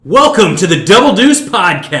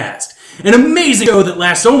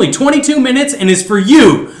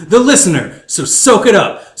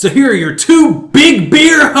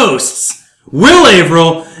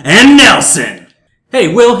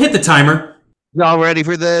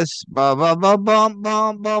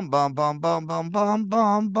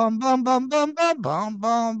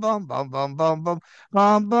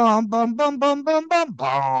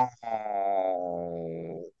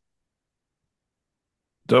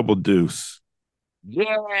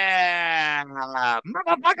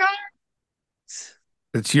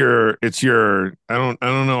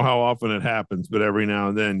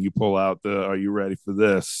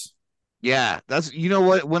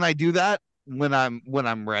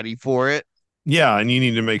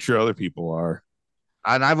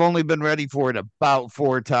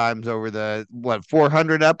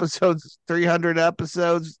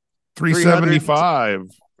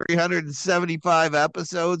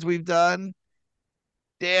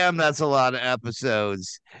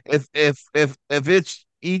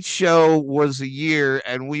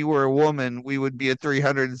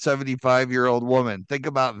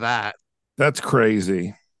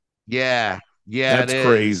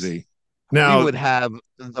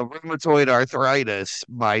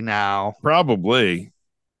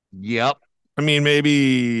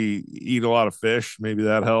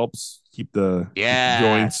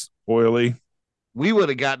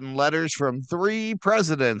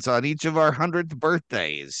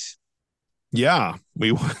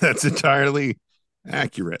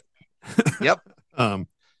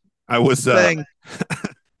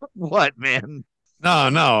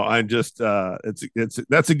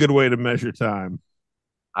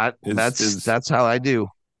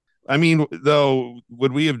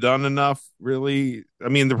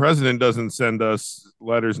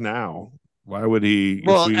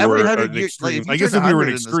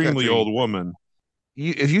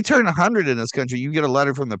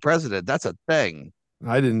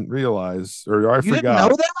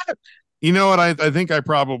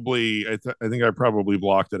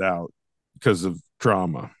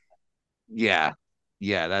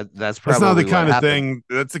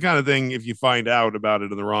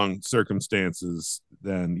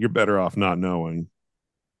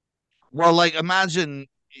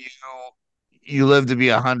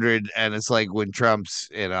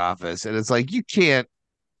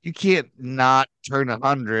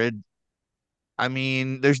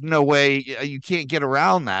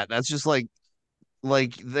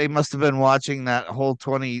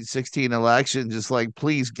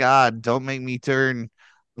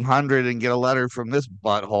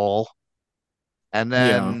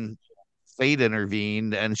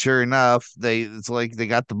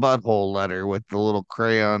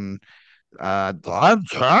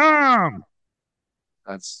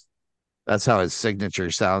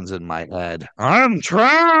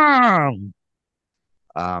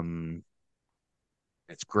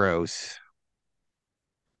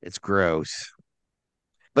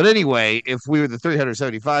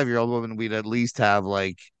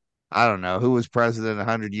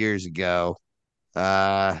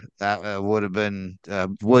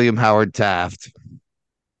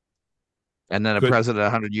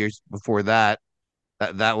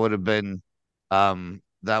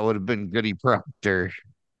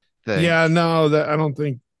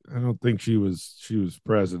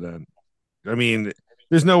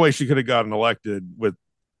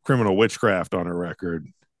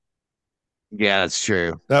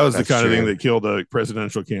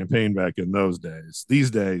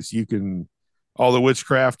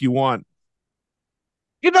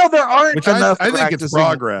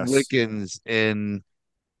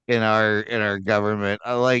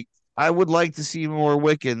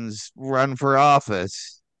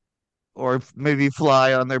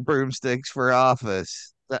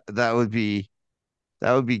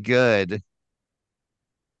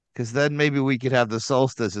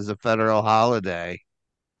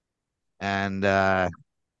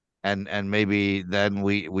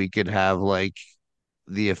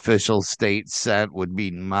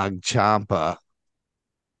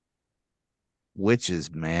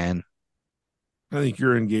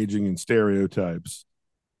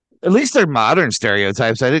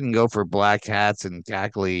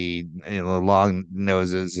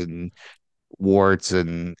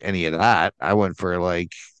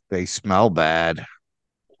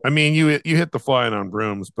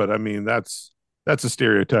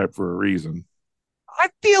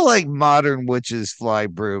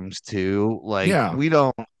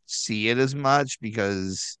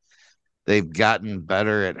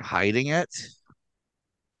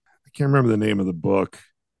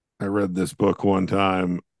I read this book one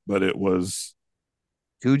time, but it was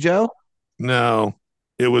Cujo? no,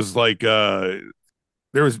 it was like it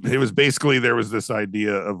was basically there was this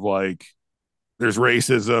idea of like there's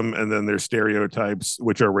racism and then there's stereotypes,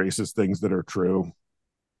 which are racist things that are true.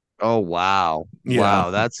 Oh wow. Yeah.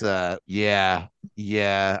 Wow, that's yeah.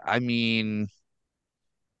 Yeah. I mean,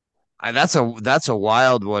 that's a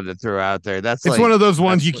wild one to throw out there. That's It's like one of those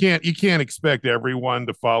ones that's you can't expect everyone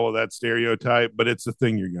to follow that stereotype, but it's a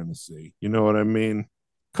thing you're going to see. You know what I mean?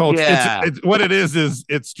 Culture. yeah. It's what it is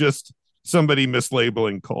it's just somebody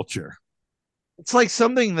mislabeling culture. It's like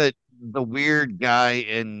something that the weird guy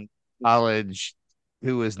in college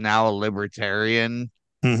who is now a libertarian,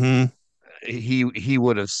 Mm-hmm. he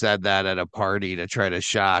would have said that at a party to try to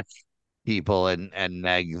shock people and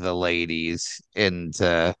neg the ladies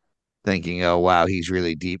into thinking, oh wow, he's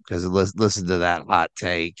really deep because listen to that hot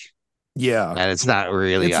take, Yeah. and it's not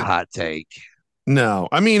really It's a hot take. no.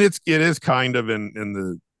 I mean, it is kind of in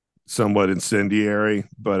the somewhat incendiary,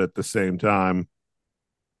 but at the same time,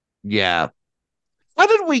 Yeah. How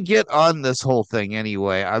did we get on this whole thing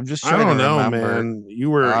anyway? I'm just I trying to don't know, remember. man. All You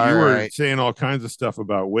were right. saying all kinds of stuff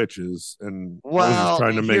about witches, and I was just Well,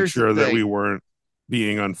 trying to make here's the sure that we thing. weren't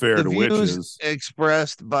being unfair The to views witches.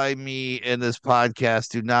 expressed by me in this podcast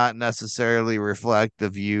do not necessarily reflect the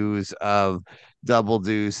views of Double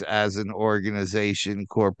Deuce as an organization,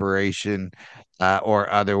 corporation, or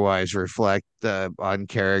otherwise reflect on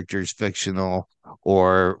characters fictional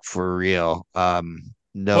or for real.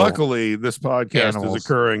 No Luckily, this podcast is animals.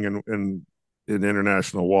 occurring in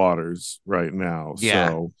international waters right now, Yeah,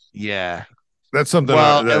 so yeah. that's something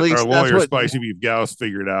Well, at that our least that's lawyer what. Spicy Beef Gauss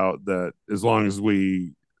figured out that as long as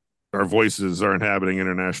we our voices are inhabiting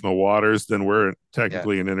international waters, then we're Yeah,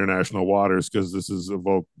 technically in international waters because this is a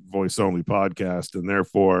voice only podcast, and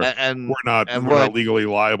therefore and and we're not legally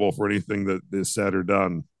liable for anything that is said or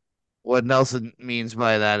done. what Nelson means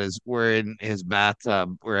by that is we're in his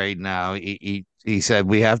bathtub right now. He said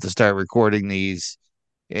we have to start recording these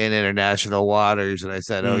in international waters, and I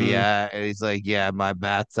said, "Oh Mm-hmm. yeah," and he's like, "Yeah, my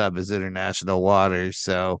bathtub is international waters."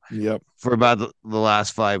 So Yep. for about the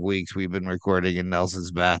last 5 weeks, we've been recording in Nelson's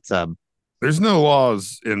bathtub. There's no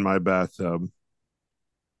laws in my bathtub.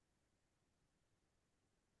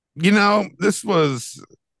 You know,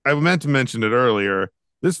 I meant to mention it earlier.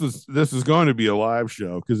 This was going to be a live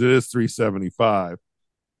show because it is 375.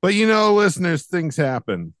 But you know, listeners, things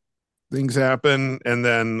happen. Things happen, and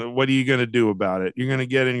then what are you going to do about it? You're going to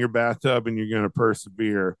get in your bathtub and you're going to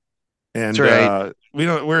persevere. That's And right.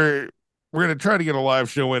 we're going to try to get a live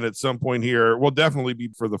show in at some point here. We'll definitely be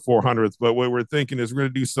for the 400th, but what we're thinking is we're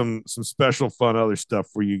going to do some special fun other stuff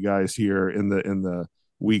for you guys here in the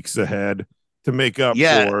weeks ahead to make up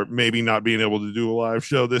Yeah, for maybe not being able to do a live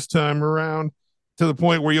show this time around, to the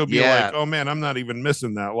point where you'll be like, yeah, "Oh man, I'm not even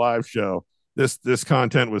missing that live show. This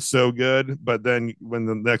content was so good." But then when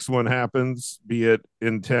the next one happens, be it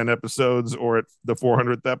in 10 episodes or at the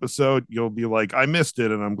 400th episode, you'll be like, "I missed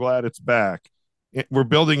it and I'm glad it's back." We're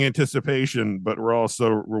building anticipation, but we're also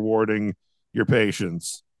rewarding your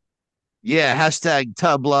patience. yeah. Hashtag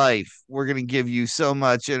Tub Life. We're gonna give you so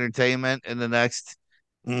much entertainment in the next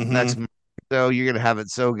Mm-hmm. month. So you're gonna have it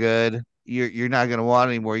so good. You're not gonna want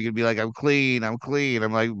anymore. You're gonna be like, I'm clean, I'm clean.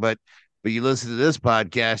 I'm like, but you listen to this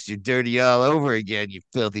podcast, you're dirty all over again. You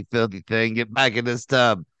filthy, filthy thing. Get back in this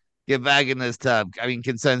tub. Get back in this tub. I mean,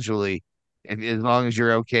 consensually, as long as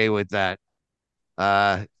you're okay with that.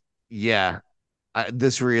 Uh, yeah.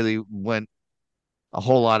 This really went a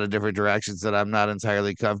whole lot of different directions that I'm not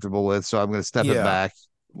entirely comfortable with. So I'm gonna step it Yeah. back.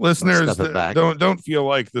 I'm gonna Listeners, step it back. don't feel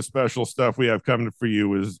like the special stuff we have coming for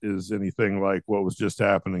you is anything like what was just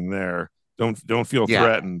happening there. Don't feel Yeah.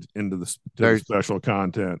 threatened into the There's special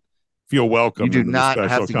content. Feel you welcomed do into the not have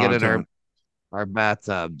special to get in content. our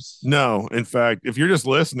bathtubs. No, in fact, if you're just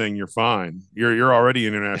listening, you're fine. You're already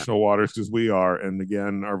in Yeah. international waters because we are. And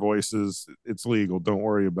again, our voices, it's legal. Don't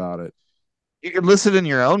worry about it. You can listen in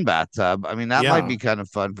your own bathtub. I mean, that might Yeah. be kind of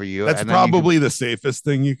fun for you. That's And then you can, probably the safest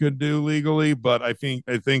thing you could do legally, but I think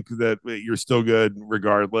that you're still good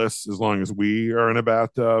regardless. As long as we are in a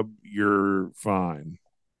bathtub, you're fine.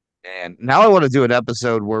 and now I want to do an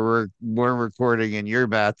episode where we're recording in your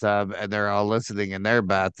bathtub and they're all listening in their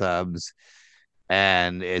bathtubs.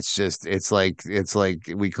 And it's like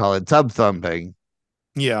we call it tub thumping.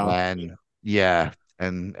 Yeah. And yeah,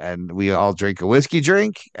 and we all drink a whiskey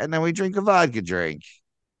drink and then we drink a vodka drink.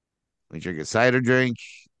 We drink a cider drink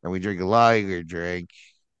and we drink a lager drink.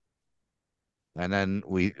 And then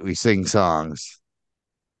we sing songs.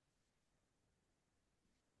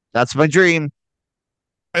 That's my dream.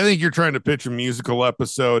 I think you're trying to pitch a musical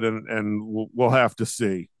episode, and we'll have to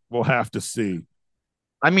see. We'll have to see.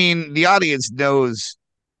 I mean, the audience knows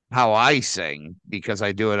how I sing because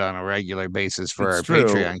I do it on a regular basis for It's our true.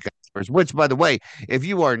 Patreon customers. Which, by the way, if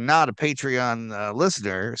you are not a Patreon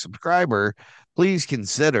listener, subscriber, please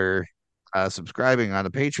consider subscribing on the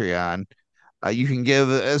Patreon. You can give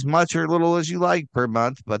as much or little as you like per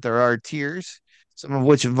month, but there are tiers, some of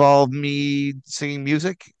which involve me singing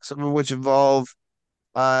music, some of which involve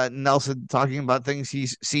Nelson talking about things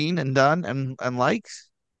he's seen and done and likes.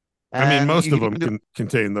 I mean, And most you of can them even do, can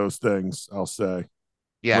contain those things. I'll say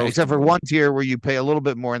yeah, most except of for them. one tier where you pay a little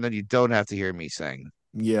bit more and then you don't have to hear me sing.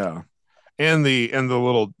 Yeah, and the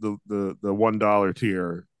little the $1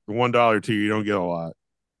 tier. The $1 tier you don't get a lot,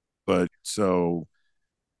 but so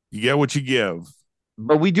you get what you give.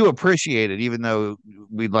 But we do appreciate it, even though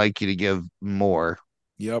we'd like you to give more.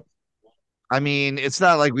 Yep. I mean, it's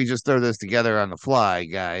not like we just throw this together on the fly,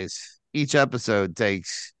 guys. Each episode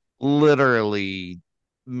takes literally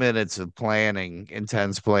minutes of planning,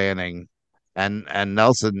 intense planning. And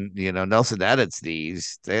Nelson, Nelson edits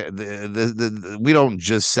these. We don't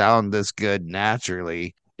just sound this good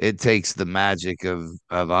naturally. It takes the magic of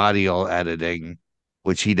audio editing,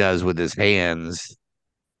 which he does with his hands,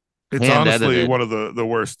 It's hand honestly edited. one of the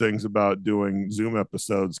worst things about doing Zoom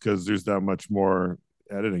episodes because there's that much more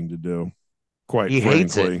editing to do. Quite He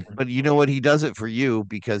hates it, frankly, but you know what? He does it for you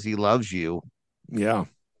because he loves you. yeah.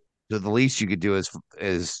 So the least you could do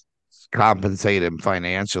is compensate him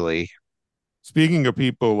financially. Speaking of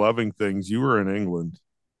people loving things, you were in England.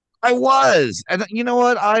 I was, and you know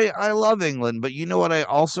what? I love England, but you know what? I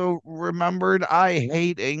also remembered I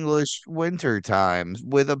hate English winter times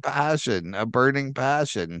with a passion, a burning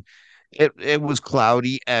passion. It was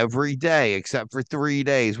cloudy every day except for 3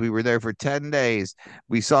 days. We were there for 10 days.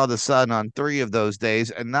 We saw the sun on 3 of those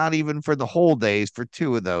days, and not even for the whole days for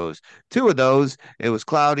 2 of those. 2 of those, it was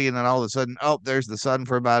cloudy, and then all of a sudden, oh, there's the sun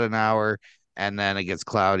for about an hour, and then it gets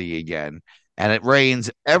cloudy again. And it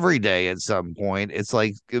rains every day at some point. It's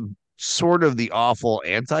like sort of the awful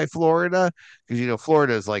anti-Florida because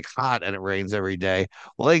Florida is like hot and it rains every day.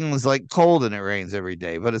 Well, England's like cold and it rains every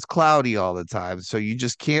day, but it's cloudy all the time. So you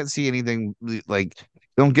just can't see anything like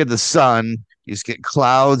don't get the sun. You just get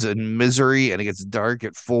clouds and misery, and it gets dark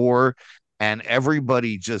at 4. And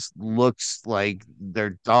everybody just looks like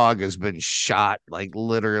their dog has been shot, like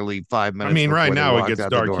literally five I minutes mean, right before they now it walked gets out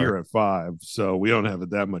the dark door. here at 5, so we don't have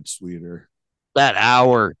it that much sweeter. That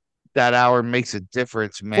hour, that hour makes a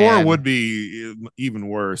difference, 4 man. would be even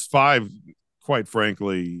worse. 5, quite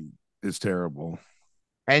frankly, is terrible.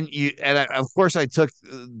 Of course I took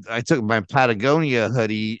my Patagonia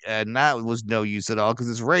hoodie, and that was no use at all because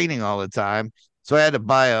it's raining all the time. So I had to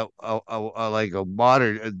buy a like a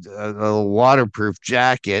waterproof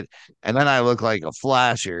jacket, and then I look like a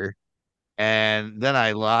flasher. And then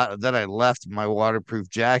I left my waterproof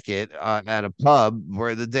jacket at a pub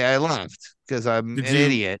where the day I left because I'm Did an you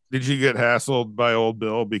idiot. did you get hassled by old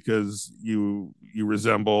Bill because you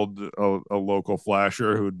resembled a local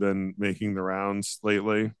flasher who'd been making the rounds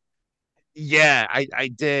lately? Yeah, I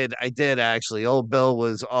did actually. Old Bill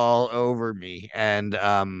was all over me, and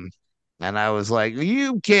I was like,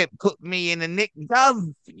 "You can't put me in a nick,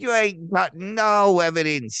 Gov. You ain't got no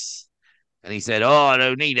evidence." And he said, "Oh, I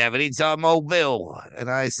don't need evidence. I'm Old Bill." And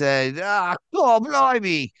I said, "Ah, God,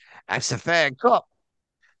 blimey, that's a fair cop."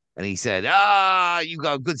 And he said, "Ah, you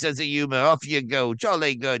got a good sense of humor. Off you go.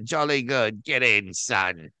 Jolly good, jolly good. Get in,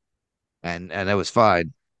 son." And it was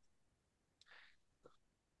fine.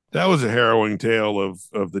 That was a harrowing tale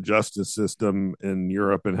of the justice system in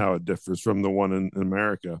Europe and how it differs from the one in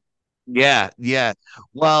America. Yeah, yeah.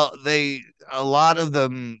 Well, a lot of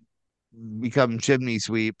them become chimney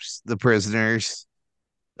sweeps, the prisoners.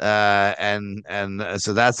 And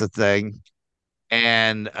so that's the thing.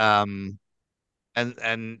 And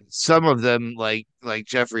and some of them like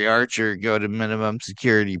Jeffrey Archer go to minimum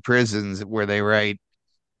security prisons where they write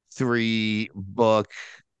 3 book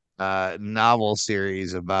novel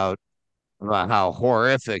series about how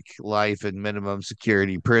horrific life in minimum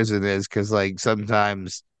security prison is because like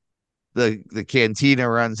sometimes the cantina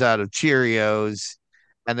runs out of Cheerios,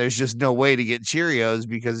 and there's just no way to get Cheerios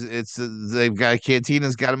because they've got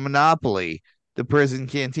cantina's got a monopoly. The prison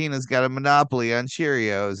cantina's got a monopoly on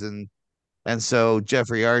Cheerios, and so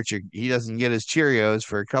Jeffrey Archer he doesn't get his Cheerios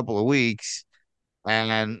for a couple of weeks.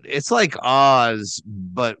 And it's like Oz,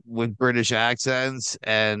 but with British accents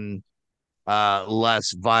and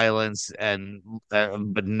less violence and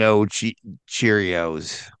but no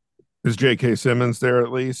Cheerios. Is J.K. Simmons there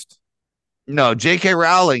at least? No, J.K.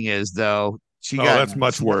 Rowling is though. Oh, that's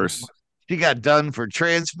much worse. She got done for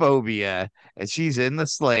transphobia, and she's in the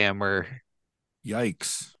slammer.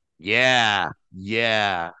 Yikes. Yeah,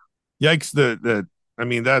 yeah. Yikes that I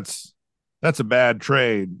mean, that's a bad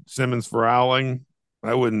trade. Simmons for Rowling.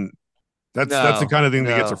 I wouldn't. That's the No, kind of thing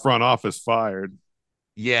that gets a no. front office fired.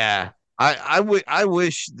 Yeah. I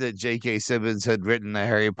wish that J.K. Simmons had written the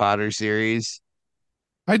Harry Potter series.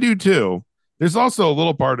 I do too. There's also a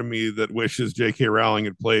little part of me that wishes J.K. Rowling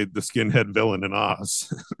had played the skinhead villain in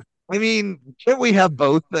Oz. I mean, can't we have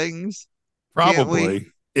both things? Can't we? Probably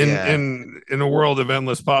Yeah, in a world of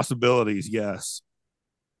endless possibilities. Yes.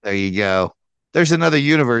 there you go. There's another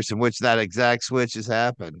universe in which that exact switch has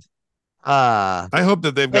happened. Ah, I hope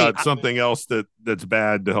that they've hey, got something else that's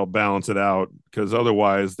bad to help balance it out, because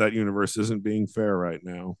otherwise that universe isn't being fair right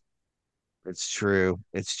now. it's true.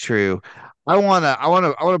 It's true. I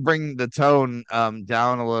wanna bring the tone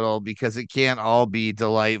down a little because it can't all be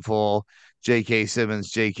delightful. J.K. Simmons,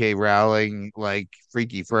 J.K. Rowling, like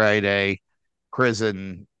Freaky Friday,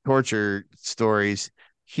 prison torture stories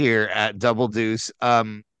here at Double Deuce.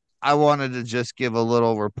 I wanted to just give a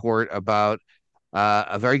little report about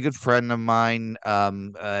a very good friend of mine,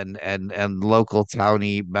 and local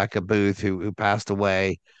townie Becca Booth, who passed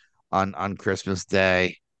away on Christmas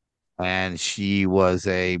Day, and she was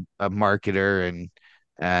a marketer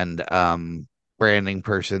and branding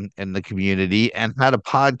person in the community, and had a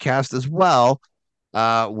podcast as well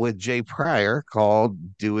with Jay Pryor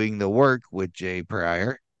called Doing the Work with Jay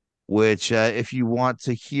Pryor, which, if you want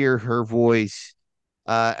to hear her voice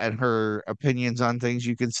and her opinions on things,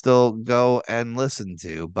 you can still go and listen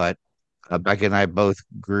to. But Becca and I both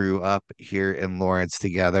grew up here in Lawrence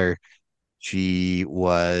together. I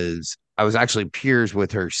was actually peers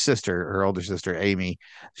with her sister, her older sister, Amy.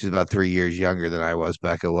 She's about 3 years younger than I was,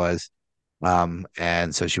 Becca was.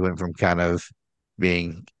 And so she went from kind of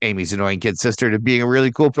being Amy's annoying kid sister to being a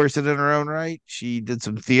really cool person in her own right. She did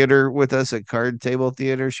some theater with us at Card Table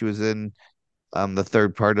Theater. She was in the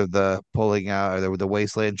third part of the Pulling Out, or the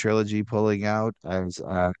Wasteland trilogy, Pulling Out, as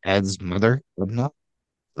Ed's mother,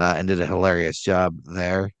 and did a hilarious job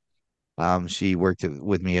there. She worked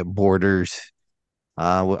with me at Borders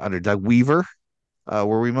under Doug Weaver,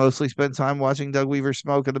 where we mostly spent time watching Doug Weaver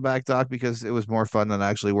smoke in the back dock because it was more fun than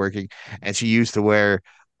actually working. And she used to wear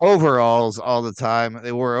overalls all the time.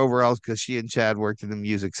 They wore overalls because she and Chad worked in the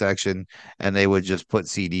music section, and they would just put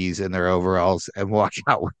CDs in their overalls and walk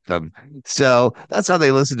out with them. So that's how they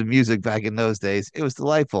listened to music back in those days. It was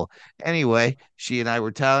delightful. Anyway, she and I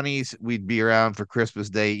were townies. We'd be around for Christmas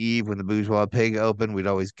Day Eve when the Bourgeois Pig opened. We'd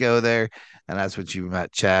always go there. And that's when she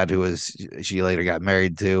met Chad, she later got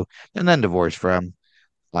married to and then divorced from.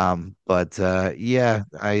 But yeah,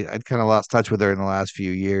 I'd kind of lost touch with her in the last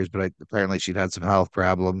few years, but apparently she'd had some health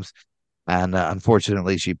problems, and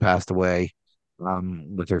unfortunately she passed away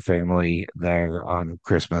with her family there on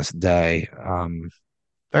Christmas Day.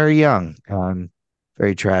 Very young and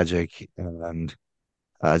very tragic, and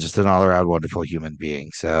just an all around wonderful human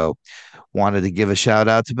being. So wanted to give a shout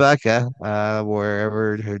out to Becca,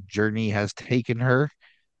 wherever her journey has taken her.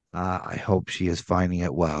 I hope she is finding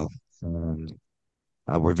it well.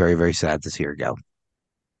 We're very, very sad to see her go.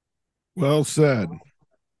 Well said.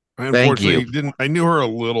 I Thank you. unfortunately didn't. I knew her a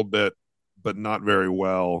little bit, but not very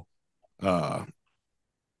well. Uh,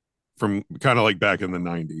 from kind of like back in the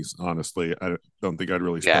 '90s. Honestly, I don't think I'd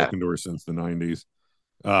really Yeah. spoken to her since the '90s.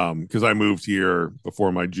 Because I moved here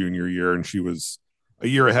before my junior year, and she was a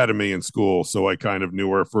year ahead of me in school, so I kind of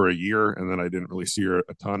knew her for a year, and then I didn't really see her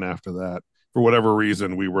a ton after that. For whatever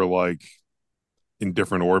reason, we were like in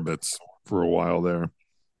different orbits for a while there.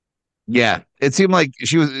 Yeah. It seemed like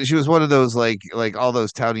she was one of those, like all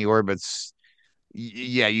those towny orbits.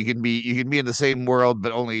 Yeah, you can be in the same world,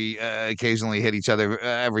 but only occasionally hit each other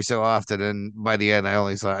every so often. And by the end,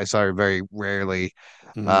 I saw her very rarely.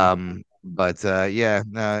 Mm-hmm. But yeah,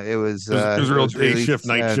 no, it was It was a it real was day really shift,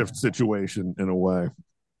 night sad. shift situation in a way.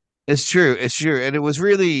 It's true. It's true. And it was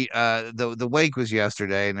really the wake was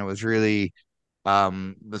yesterday, and it was really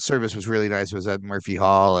the service was really nice. It was at Murphy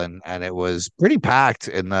Hall, and it was pretty packed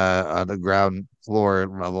in the on the ground floor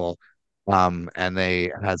level. And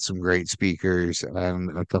they had some great speakers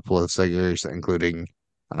and a couple of singers, including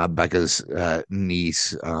Becca's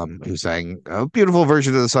niece, who sang a beautiful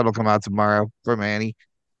version of The Sun Will Come Out Tomorrow from Annie.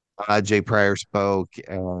 Jay Pryor spoke,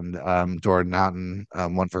 and Jordan Naughton,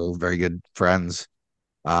 one of her very good friends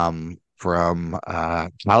from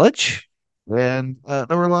college. And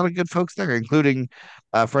there were a lot of good folks there, including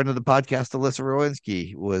a friend of the podcast, Alyssa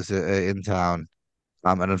Rowinski, was in town.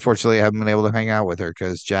 And unfortunately, I haven't been able to hang out with her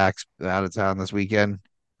because Jack's out of town this weekend,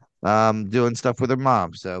 doing stuff with her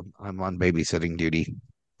mom. So I'm on babysitting duty.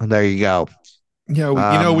 And there you go. Yeah, we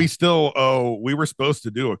Um, still we were supposed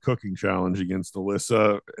to do a cooking challenge against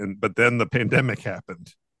Alyssa, but then the pandemic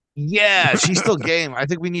happened. Yeah, she's still game. I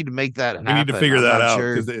think we need to make that We need to happen. figure I'm that not out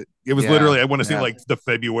sure. because it was Yeah, literally, I want to say yeah, like the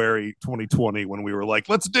February 2020 when we were like,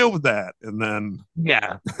 let's deal with that. And then,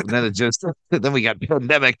 yeah. And then it just then we got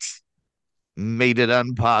pandemic, made it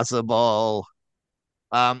impossible.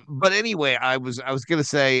 But anyway, I was gonna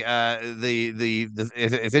say the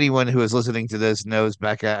if anyone who is listening to this knows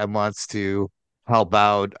Becca and wants to help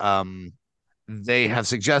out, they have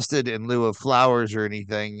suggested in lieu of flowers or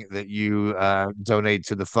anything that you donate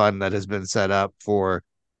to the fund that has been set up for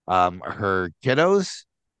her kiddos.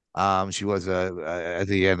 She was at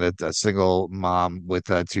the end a single mom with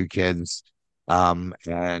two kids.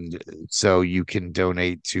 And so you can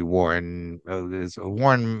donate to Warren, there's a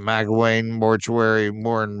Warren McElwain Mortuary,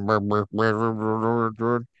 Warren.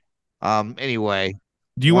 Anyway,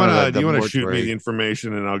 do you one want of the to, do the you want to shoot me the mortuary.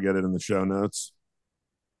 information and I'll get it in the show notes?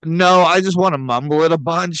 No, I just want to mumble it a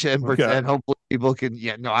bunch and Okay. pretend hopefully people can.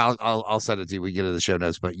 Yeah, no, I'll send it to you. We get it in the show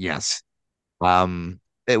notes, but yes, um,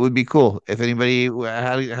 it would be cool if anybody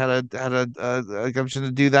had a gumption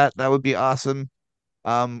to do that. That would be awesome.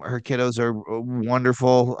 Her kiddos are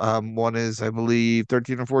wonderful. One is, I believe,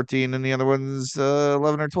 13 or 14, and the other one's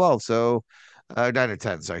 11 or 12. So, 9 or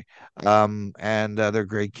 10, sorry. And they're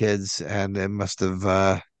great kids, and it must have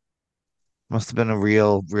been a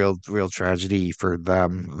real tragedy for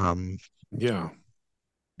them. Yeah.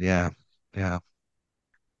 Yeah, yeah.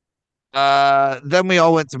 Then we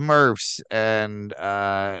all went to Murph's and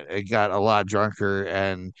it got a lot drunker,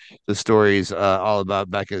 and the stories all about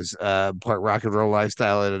Becca's part rock and roll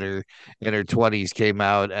lifestyle in her 20s came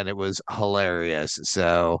out, and it was hilarious.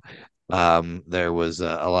 So there was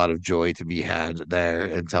a lot of joy to be had there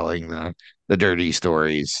in telling the dirty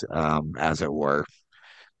stories, as it were.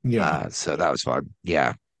 Yeah. So that was fun.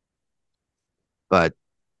 Yeah, but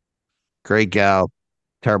great gal,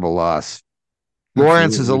 terrible loss.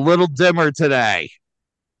 Lawrence is a Absolutely. little dimmer today.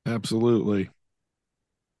 Absolutely.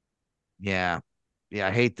 Yeah. Yeah,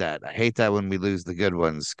 I hate that. I hate that when we lose the good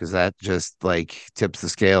ones because that just like tips the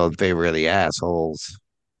scale in favor of the assholes.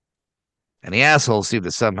 And the assholes seem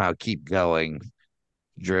to somehow keep going,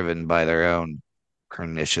 driven by their own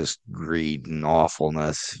pernicious greed and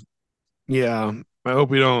awfulness. Yeah. I hope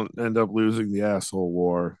we don't end up losing the asshole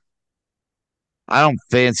war. I don't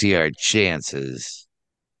fancy our chances.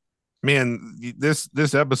 Man, this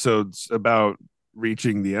episode's about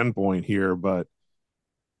reaching the end point here, but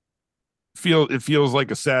it feels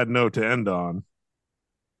like a sad note to end on.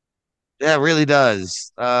 Yeah, it really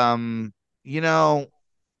does. You know,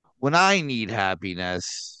 when I need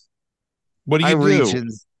happiness, What do I you reach do? in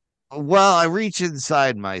well, I reach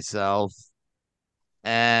inside myself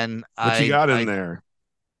and What you got in I there?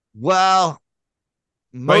 well,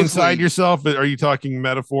 By inside mostly. yourself, are you talking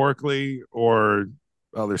metaphorically or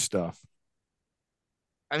other stuff?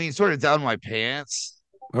 I mean, sort of down my pants.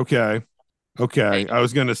 Okay. Okay. Like, I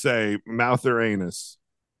was gonna say mouth or anus.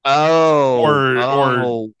 oh, Or or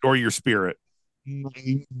oh, or your spirit.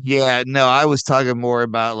 yeah. No, I was talking more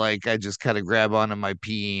about like I just kind of grab onto my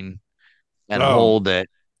peen and Oh, hold it.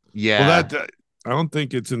 well Yeah. that I don't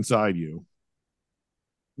think it's inside you.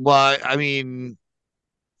 Well, I mean,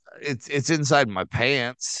 it's inside my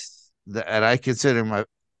pants, and I consider my.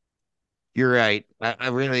 You're right. I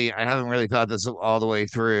haven't really thought this all the way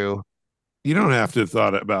through. You don't have to have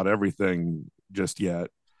thought about everything just yet.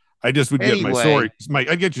 I just would get my Anyway, story.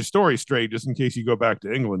 I'd get your story straight just in case you go back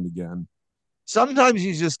to England again. sometimes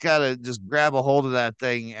you just gotta just grab a hold of that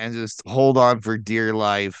thing and just hold on for dear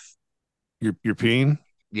life. Your peen.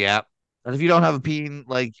 Yeah. And if you don't have a peen,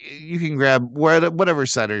 like you can grab whatever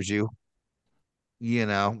centers you.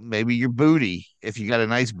 Maybe your booty. If you got a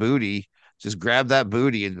nice booty, just grab that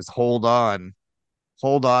booty and just hold on.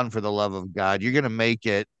 Hold on for the love of God. You're gonna make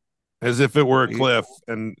it. As if it were a You- cliff,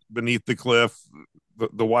 and beneath the cliff,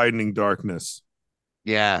 the widening darkness.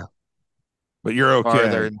 Yeah, But you're farther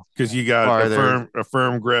okay and because you got farther. a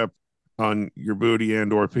firm grip on your booty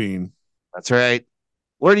and or peen. That's right.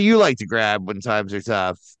 Where do you like to grab when times are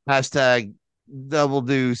tough? Hashtag double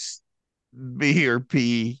deuce B or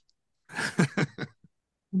P.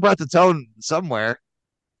 Brought the tone somewhere.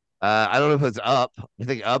 I don't know if it's up. I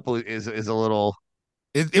think up is a little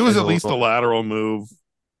It was is at a least a little. lateral move.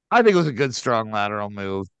 I think it was a good strong lateral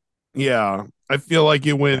move. Yeah, I feel like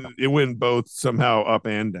Yeah. it went both somehow up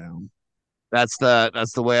and down. That's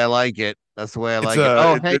the way I like it. That's the way I like it.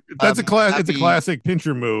 Oh, hey, that's a class. It's a happy. classic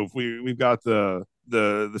pincher move. We've got the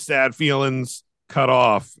sad feelings cut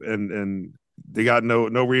off, and they got no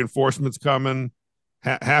reinforcements coming.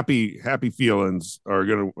 Happy feelings are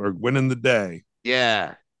winning the day.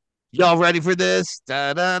 Yeah.